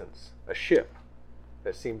distance, a ship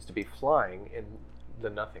that seems to be flying in the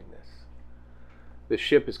nothingness. The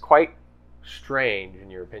ship is quite strange, in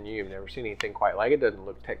your opinion. You've never seen anything quite like it. It doesn't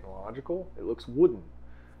look technological. It looks wooden.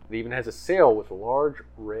 It even has a sail with a large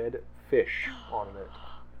red fish on it.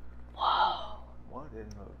 Whoa. What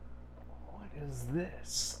is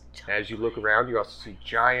this? As you look around, you also see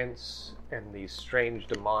giants and these strange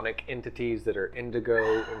demonic entities that are indigo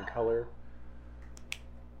in color.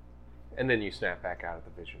 And then you snap back out of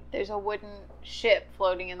the vision. There's a wooden ship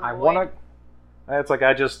floating in the I void. want to. It's like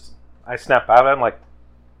I snap out of it. I'm like,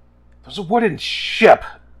 there's a wooden ship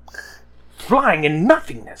flying in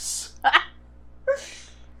nothingness.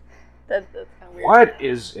 That's kind of weird. What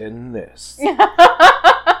is in this?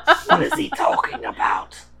 What is he talking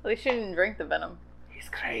about? At least you didn't drink the venom. He's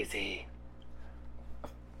crazy.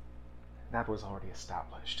 That was already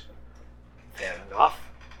established. Fair enough.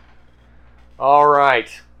 All right,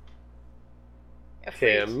 A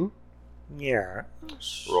freak. Tim, Yeah.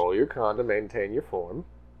 roll your con to maintain your form.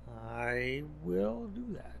 I will do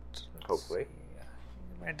that. Let's Hopefully. see.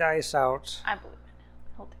 Get my dice out. I believe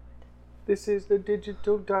it. He'll do it. This is the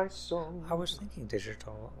digital dice song. I was thinking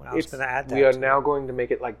digital when I was It's- going to add that. we are to now it. going to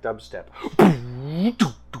make it like dubstep.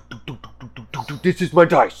 This is my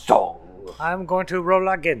dice song. I'm going to roll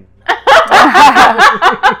again.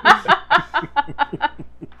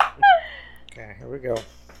 Okay, here we go.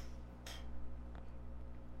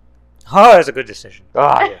 Oh, that's a good decision.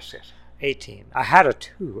 Ah, yes, yes. 18. I had a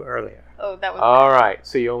 2 earlier. Oh, that was. All right,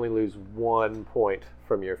 so you only lose 1 point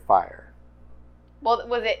from your fire. Well,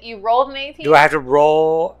 was it you rolled an 18? Do I have to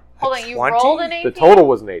roll a Hold on, 20? you rolled an 18? The total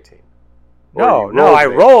was an 18. Or No, you no, I an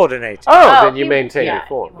 18. rolled an 18. Oh, Oh, then you he- maintain yeah, your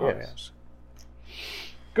form. he Oh, Yes.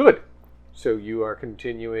 Good. So you are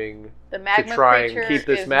continuing. The magma try and creature keep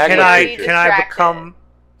this is magma very creature. Can I distracted. become...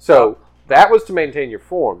 So that was to maintain your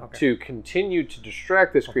form. Okay. To continue to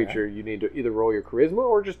distract this Okay. creature, you need to either roll your charisma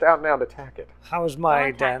or just out and out attack it. How's my Don't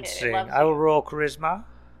attack it, it dancing? loves I will you. roll charisma.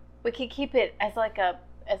 We could keep it as like a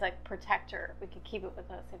protector. We could keep it with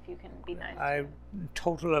us if you can be nice. I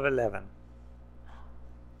total of 11.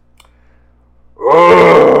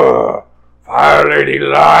 Ugh! Fire Lady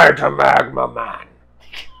lied to Magma Man.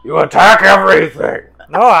 You attack everything.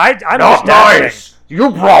 No, I'm Not just dancing. nice. You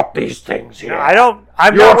brought these things here. No, I don't.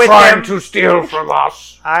 I'm You're not with trying them. to steal from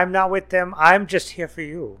us. I'm not with them. I'm just here for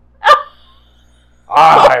you.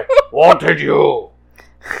 I wanted you.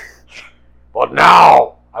 But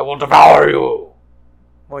now I will devour you.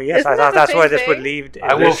 Well, yes, Isn't I that thought the that's same where this would thing? lead.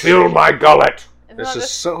 I will fill my gullet. Isn't This that is the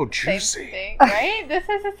so same juicy. thing, right? This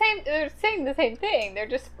is the same. They're saying the same thing. They're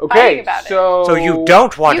just fighting Okay, about so So you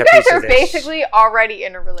don't it. want You a guys piece are of this. basically already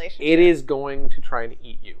in a relationship. it is going to try and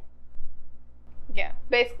eat you, Yeah,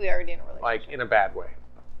 basically already in a relationship. like in a bad way.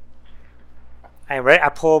 I'm ready. I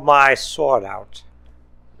pull my sword out.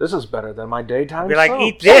 This is better than my daytime. Be like, soaps.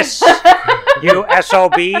 eat this, you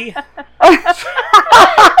SOB.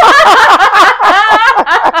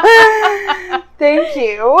 Thank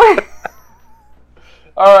you.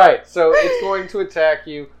 All right, so it's going to attack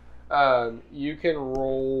you. You can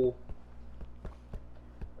roll.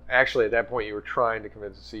 Actually, at that point, you were trying to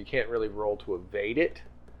convince it, so you can't really roll to evade it.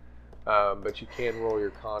 But you can roll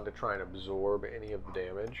your con to try and absorb any of the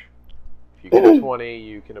damage. If you get a 20,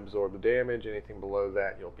 you can absorb the damage. Anything below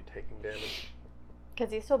that, you'll be taking damage.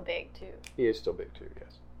 Because he's so big too. He is still big too,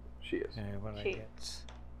 yes. She is. Okay, what I Cheat. get?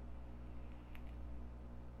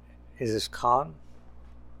 Is this con?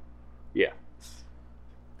 Yeah.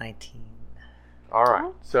 19 All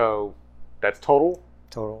right, so that's total?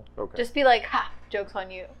 total. Okay. Just be like, ha, joke's on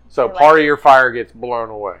you. So You're part like, of your fire gets blown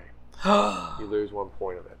away. You lose 1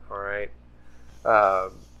 point of it, all right?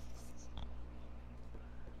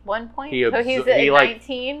 1 point? He So he's absor- at he, like-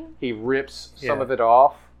 19? He rips some Yeah. of it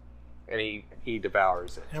off, and he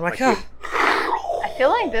devours it. I'm like, Like, I feel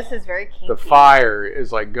like this is very kinky. the fire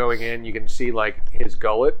is like going in. You can see like his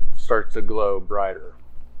gullet starts to glow brighter.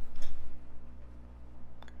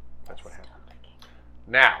 That's what happened.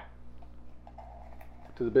 Now,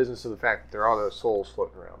 to the business of the fact that there are those souls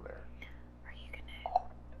floating around there. Are you gonna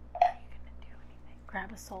do anything?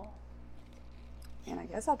 Grab a soul. And I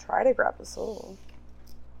guess I'll try to grab a soul.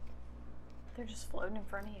 They're just floating in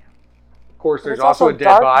front of you. Of course, But there's it's also also a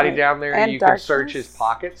dead body dark down there, and and you can search darkness. his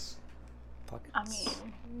pockets. I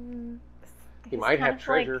mean, He he's might kind have of like-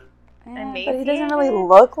 treasure. Yeah, but he doesn't Emaciated? really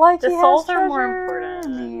look like The he has souls are more treasure. important. I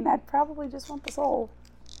mean, I'd probably just want the soul.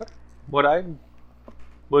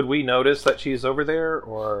 Would we notice that she's over there,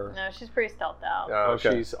 or No, she's pretty stealthed out.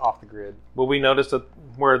 Okay. She's off the grid. will we notice that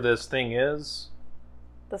where this thing is?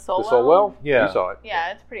 The soul The soul well? Yeah. You saw it.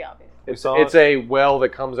 Yeah, it's pretty obvious. We It's, saw it's it? a well that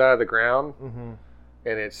comes out of the ground, Mm-hmm.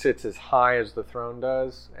 and it sits as high as the throne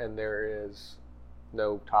does, and there is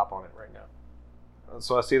no top on it right now.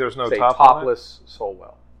 So I see there's no It's a top on it? topless soul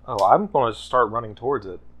well. Oh, I'm going to start running towards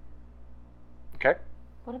it. Okay.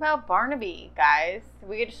 What about Barnaby, guys? Did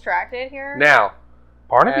we get distracted here? Now,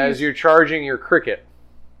 Barnaby? as you're charging your cricket,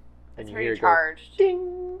 and It's you hear already it go, charged.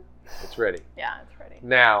 ding, it's ready. Yeah, it's ready.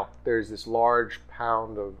 Now, there's this large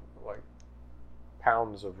pounds of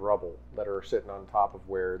rubble that are sitting on top of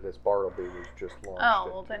where this Bartleby was just launched. Oh,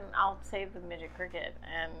 well into. then I'll save the midget cricket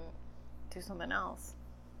and do something else.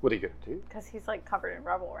 What are you going to do? Because he's like covered in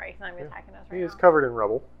rubble, right? He's not even attacking us right He now. is covered in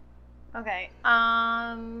rubble. Okay.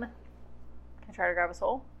 Can I try to grab a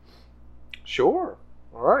soul? Sure.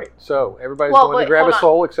 All right. So everybody's Well, going wait, to grab hold a on.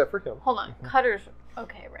 soul except for him. Hold on. Cutter's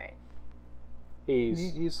okay, right?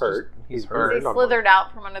 He's hurt. he's Has burned he on slithered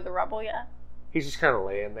out from under the rubble yet? He's just kind of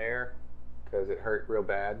laying there because it hurt real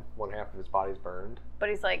bad. One half of his body's burned. But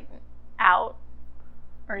he's like out,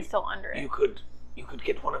 or he's still under it. You could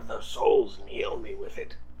get one of those souls and heal me with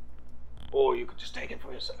it. Or you could just take it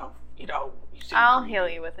for yourself. You know, you seem I'll greedy. heal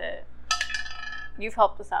you with it. You've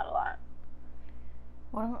helped us out a lot.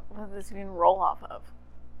 What does this even roll off of?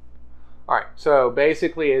 All right. So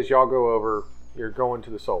basically, as y'all go over, you're going to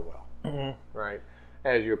the soul well. Mm-hmm. Right.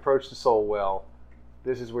 As you approach the soul well,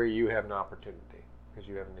 this is where you have an opportunity because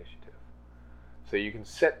you have initiative. So you can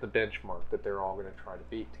set the benchmark that they're all going to try to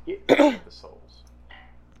beat to get the souls.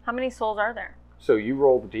 How many souls are there? So you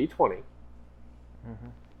roll the d20 Mm-hmm.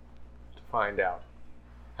 to find out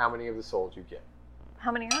how many of the souls you get.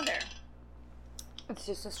 How many are there? It's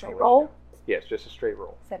just a straight roll. Yes, just a straight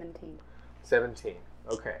roll. 17. 17.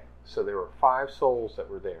 Okay, so there were 5 souls that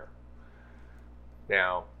were there.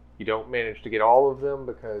 Now, you don't manage to get all of them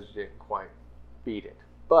because you didn't quite beat it.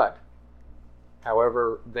 But,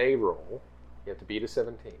 however they roll, you have to beat a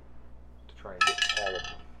 17 to try and get all of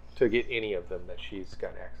them. To get any of them that she's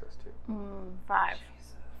got access to. 5.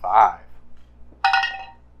 5.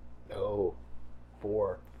 No.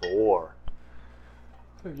 4. 4.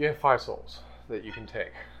 So you have 5 souls that you can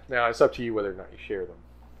take. Now, it's up to you whether or not you share them.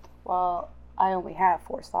 Well, I only have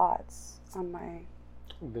 4 slots on my.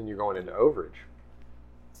 Then you're going into overage.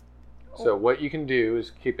 So what you can do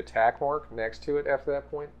is keep a tack mark next to it after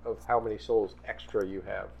that point of how many souls extra you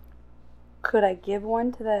have. Could I give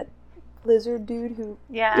one to that lizard dude who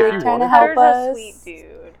Yeah, If you did kind wanted of to. help Cutter's a us? sweet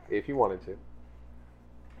dude. If you wanted to.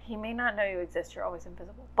 He may not know you exist. You're always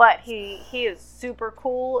invisible. But he is super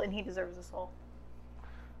cool, and he deserves a soul.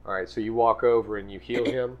 All right, so you walk over and you heal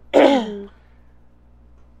him.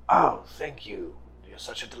 Oh, thank you. You're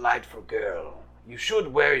such a delightful girl. You should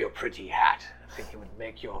wear your pretty hat. I think it would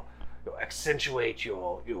make your accentuate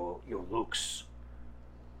your looks.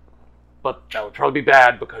 But that would probably be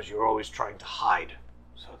bad because you're always trying to hide.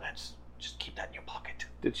 So just keep that in your pocket.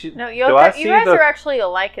 Did she? No, do you I guys see are actually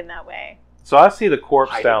alike in that way. So I see the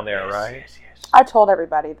corpse Hide down it. there, Yes, right? Yes, yes. I told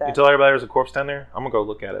everybody You that. tell everybody there's a corpse down there? I'm gonna go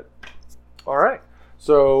look at it. All right.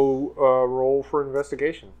 So roll for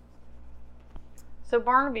investigation. So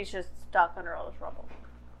Barnaby's just stuck under all this rubble.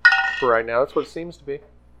 For right now, that's what it seems to be.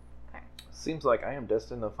 Seems like I am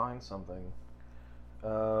destined to find something.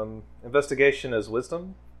 Investigation is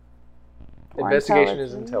wisdom? Or Investigation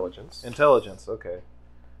is intelligence. intelligence. Intelligence, okay.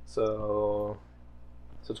 So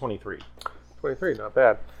 23. 23, not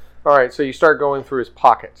bad. All right, so you start going through his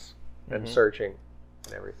pockets and Mhm. searching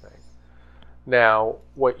and everything. Now,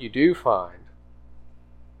 what you do find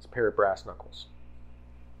is a pair of brass knuckles.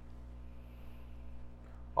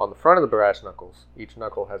 On the front of the brass knuckles, each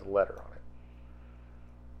knuckle has a letter on it.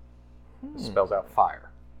 It spells out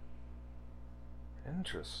fire.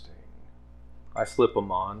 Interesting. I slip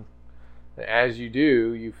them on. And as you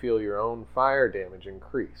do, you feel your own fire damage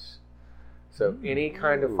increase. So any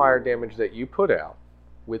kind of fire damage that you put out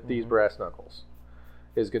with these brass knuckles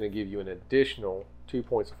is going to give you an additional 2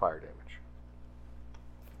 points of fire damage.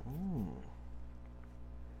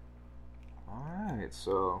 Alright,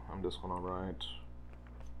 so I'm just gonna write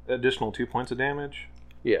additional 2 points of damage.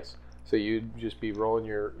 Yes. So you'd just be rolling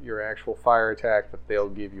your actual fire attack, but they'll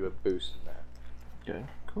give you a boost in that. Okay,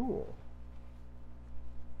 cool.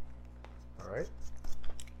 All right.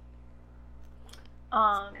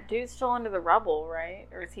 Dude's still under the rubble, right?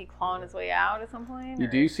 Or is he clawing his way out at some point? You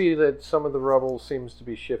or- do see that some of the rubble seems to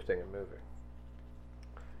be shifting and moving.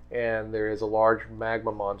 And there is a large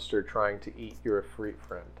magma monster trying to eat your Efreet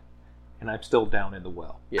friend. And I'm still down in the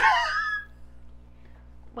well. Yes.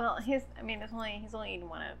 Well, he's only eating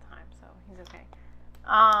one at a time, so he's okay.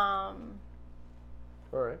 All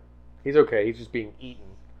right. He's okay. He's just being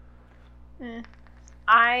eaten.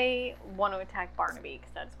 I want to attack Barnaby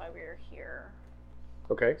because that's why we're here.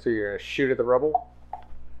 Okay, so you're going to shoot at the rubble?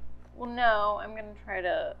 Well, no, I'm gonna try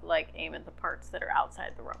to aim at the parts that are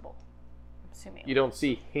outside the rubble. assuming. You don't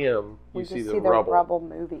see him. We You just see see the the rubble. rubble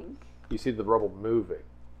moving. You see the rubble moving.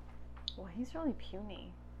 Well, he's really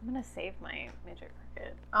puny. I'm gonna save my midget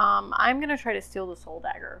cricket. I'm gonna try to steal the soul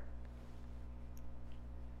dagger,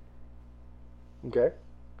 Okay.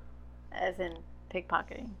 as in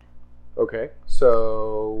pickpocketing, Okay.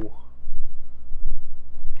 So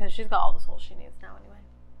because she's got all the souls she needs now anyway.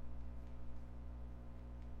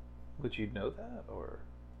 Would you know that, or?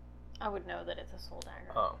 I would know that it's a soul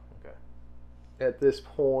dagger. Oh, okay. at this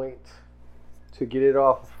point, to get it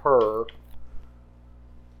off of her,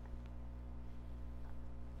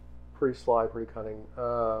 pretty sly, pretty cunning.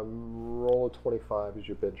 Roll a 25 as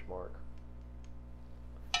your benchmark.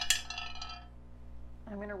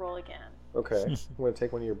 I'm gonna roll again. Okay. I'm going to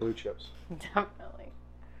take one of your blue chips. Definitely.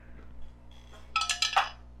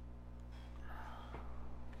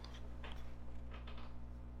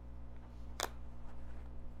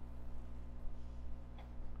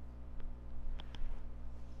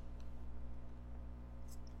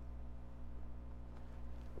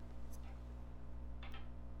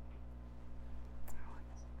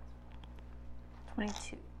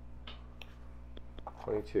 $22.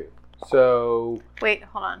 22. So, Wait,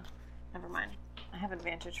 hold on. Never mind. I have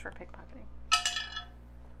advantage for pickpocketing.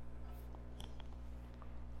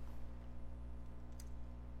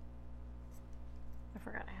 I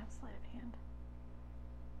forgot I have sleight of hand.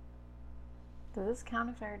 Does this count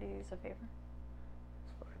if I already use a favor?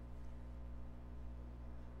 it's fine.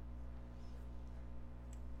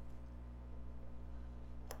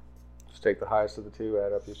 Just take the highest of the two,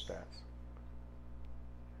 add up your stats.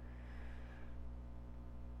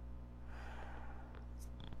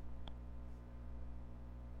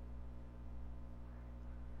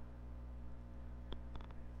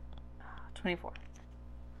 Uh, 24.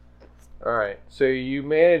 All right, so you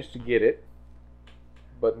managed to get it,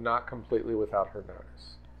 but not completely without her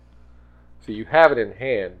notice. So you have it in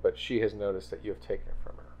hand, but she has noticed that you have taken it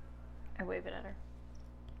from her. I wave it at her.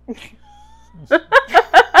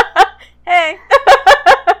 Hey!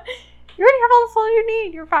 You already have all the souls you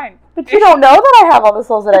need. You're fine. But you don't know that I have all the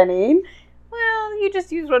souls that I need. Well, you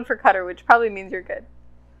just used one for Cutter, which probably means you're good.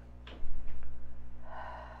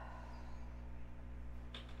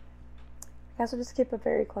 I guess we'll just keep a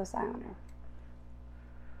very close eye on her.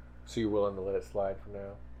 So you're willing to let it slide for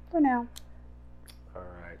now? For now. All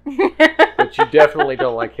right. But you definitely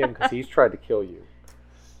don't like him because he's tried to kill you.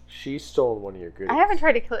 She's stolen one of your goodies. I haven't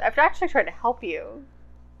tried to kill. I've actually tried to help you.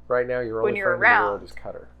 Right now, your when only you're friend in the world around. is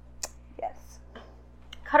Cutter. Yes.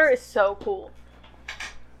 Cutter is so cool.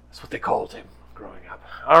 That's what they called him growing up.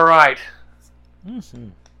 All right. Mm-hmm.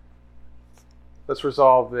 Let's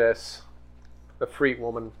resolve this. The Freet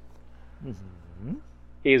woman. Mm-hmm.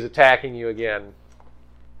 He is attacking you again.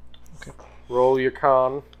 Okay. Roll your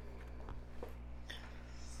con.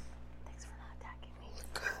 Thanks for not attacking me.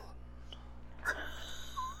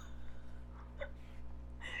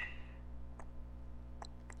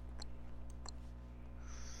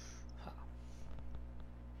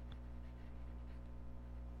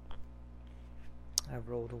 I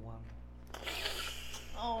rolled a 1.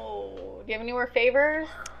 Oh, do you have any more favors?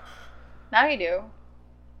 Now you do.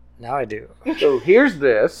 Now I do. So here's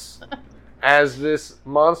this. As this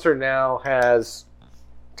monster now has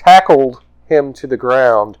tackled him to the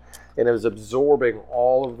ground and is absorbing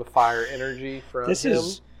all of the fire energy from This him.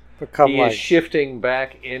 has become He like is shifting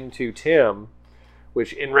back into Tim,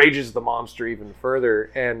 which enrages the monster even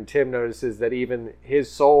further. And Tim notices that even his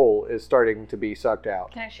soul is starting to be sucked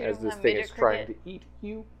out Can I shoot as him this with my thing midget is trying to cricket? eat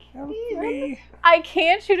you. help me, I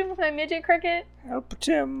can't shoot him with my midget cricket. help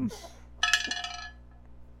Tim.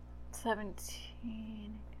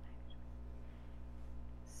 17,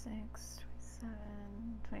 6,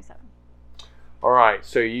 27. All right,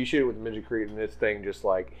 so you shoot it with the midget cricket, and this thing just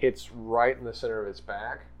like hits right in the center of its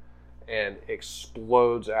back and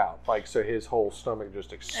explodes out. Like, so his whole stomach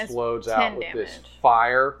just explodes 10 out with this damage.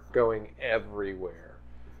 fire going everywhere,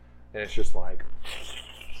 and it's just like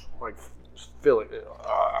filling,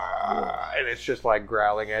 and it's just like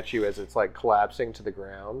growling at you as it's like collapsing to the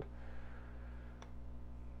ground.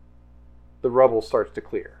 The rubble starts to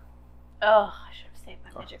clear, Oh, I should have saved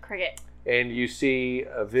my midget cricket. and you see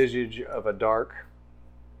a visage of a dark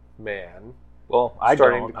man. Well, I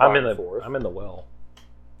Starting don't. to I'm in climb the. forth. I'm in the well.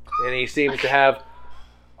 And he seems to have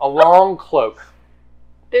a long cloak.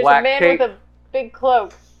 There's Black a man cape. with a big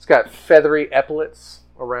cloak. It's got feathery epaulets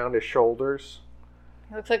around his shoulders.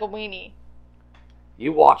 He looks like a weenie.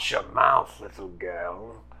 You watch your mouth, little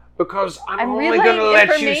girl, because I'm I'm only relaying going to let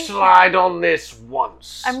you information. slide on this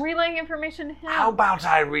once. I'm relaying information to him. How about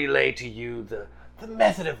I relay to you the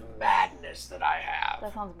method of madness that I have?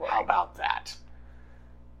 That sounds boring. How about that?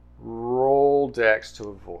 Roll Dex to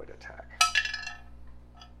avoid attack.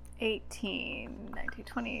 18, 19,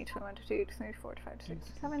 20, 21, 22, 24, 25,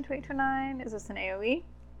 26, 27, 28, 29. Is this an AoE?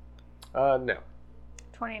 No.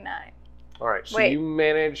 29. All right, so Wait. you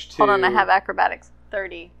managed to Hold on, I have acrobatics.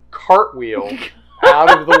 30. cartwheel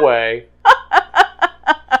out of the way.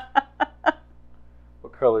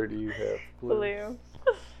 What color do you have? Blue.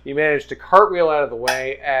 You managed to cartwheel out of the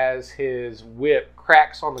way as his whip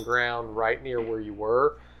cracks on the ground right near where you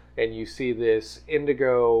were, and you see this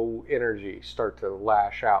indigo energy start to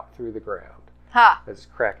lash out through the ground Ha! as it's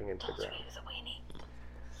cracking into the ground. He's a weenie.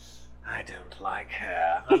 I don't like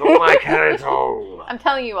her. I don't like her at all. I'm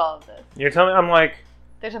telling you all of this. You're telling me I'm like,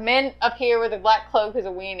 There's a man up here with a black cloak who's a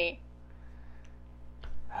weenie.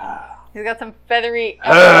 He's got some feathery...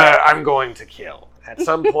 Her, I'm going to kill. At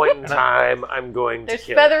some point in time, I'm going to There's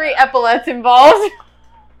kill feathery her. epaulets involved.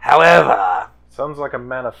 However, sounds like a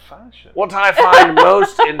man of fashion. what I find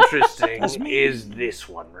most interesting is this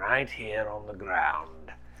one right here on the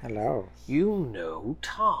ground. Hello. You know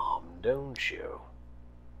Tom, don't you?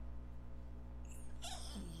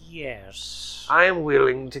 Yes. I am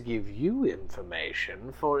willing to give you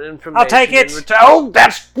information for information. I'll take it. in return. Oh,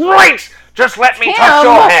 that's great! Just let me Tim! touch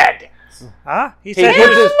your head. Huh? He He said he puts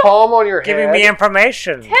was his palm on your head. giving me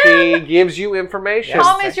information. He gives you information. Yes.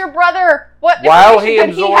 Tom is your brother. What While he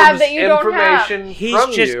information could he have absorbs that you don't have? information He's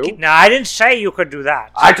from just. you, No, I didn't say you could do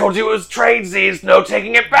that. I told you it was tradesies. No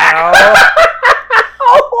taking it back. No.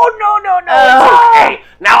 Oh, no, it's okay.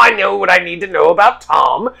 Now I know what I need to know about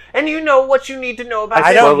Tom, and you know what you need to know about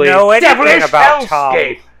I this don't know anything devilish about Tom.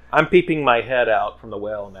 hellscape. I'm peeping my head out from the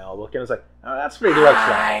well now, looking. It's like, oh, that's pretty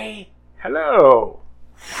directional. Hi. Hello.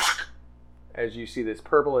 as you see this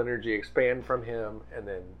purple energy expand from him and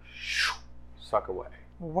then suck away.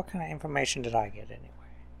 What kind of information did I get anyway?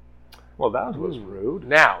 Well, that was rude.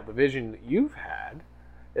 Now, the vision that you've had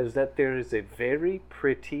is that there is a very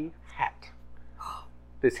pretty hat.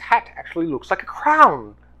 This hat actually looks like a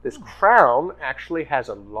crown. This crown actually has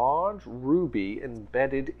a large ruby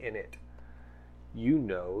embedded in it. You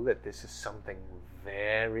know that this is something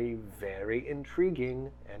very, very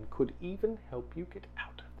intriguing and could even help you get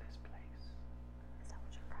out of this place.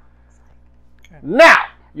 Now,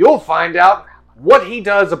 you'll find out what he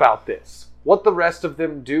does about this. What the rest of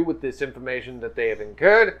them do with this information that they have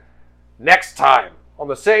incurred next time. On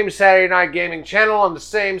the same Saturday Night Gaming channel, on the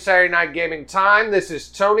same Saturday Night Gaming time, this is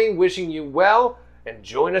Tony wishing you well, and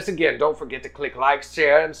join us again. Don't forget to click like,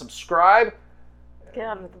 share, and subscribe. Get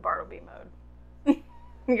out of the Bartleby mode.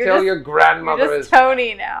 Tell your grandmother You're just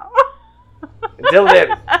Tony now. Until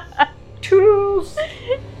then, toodles!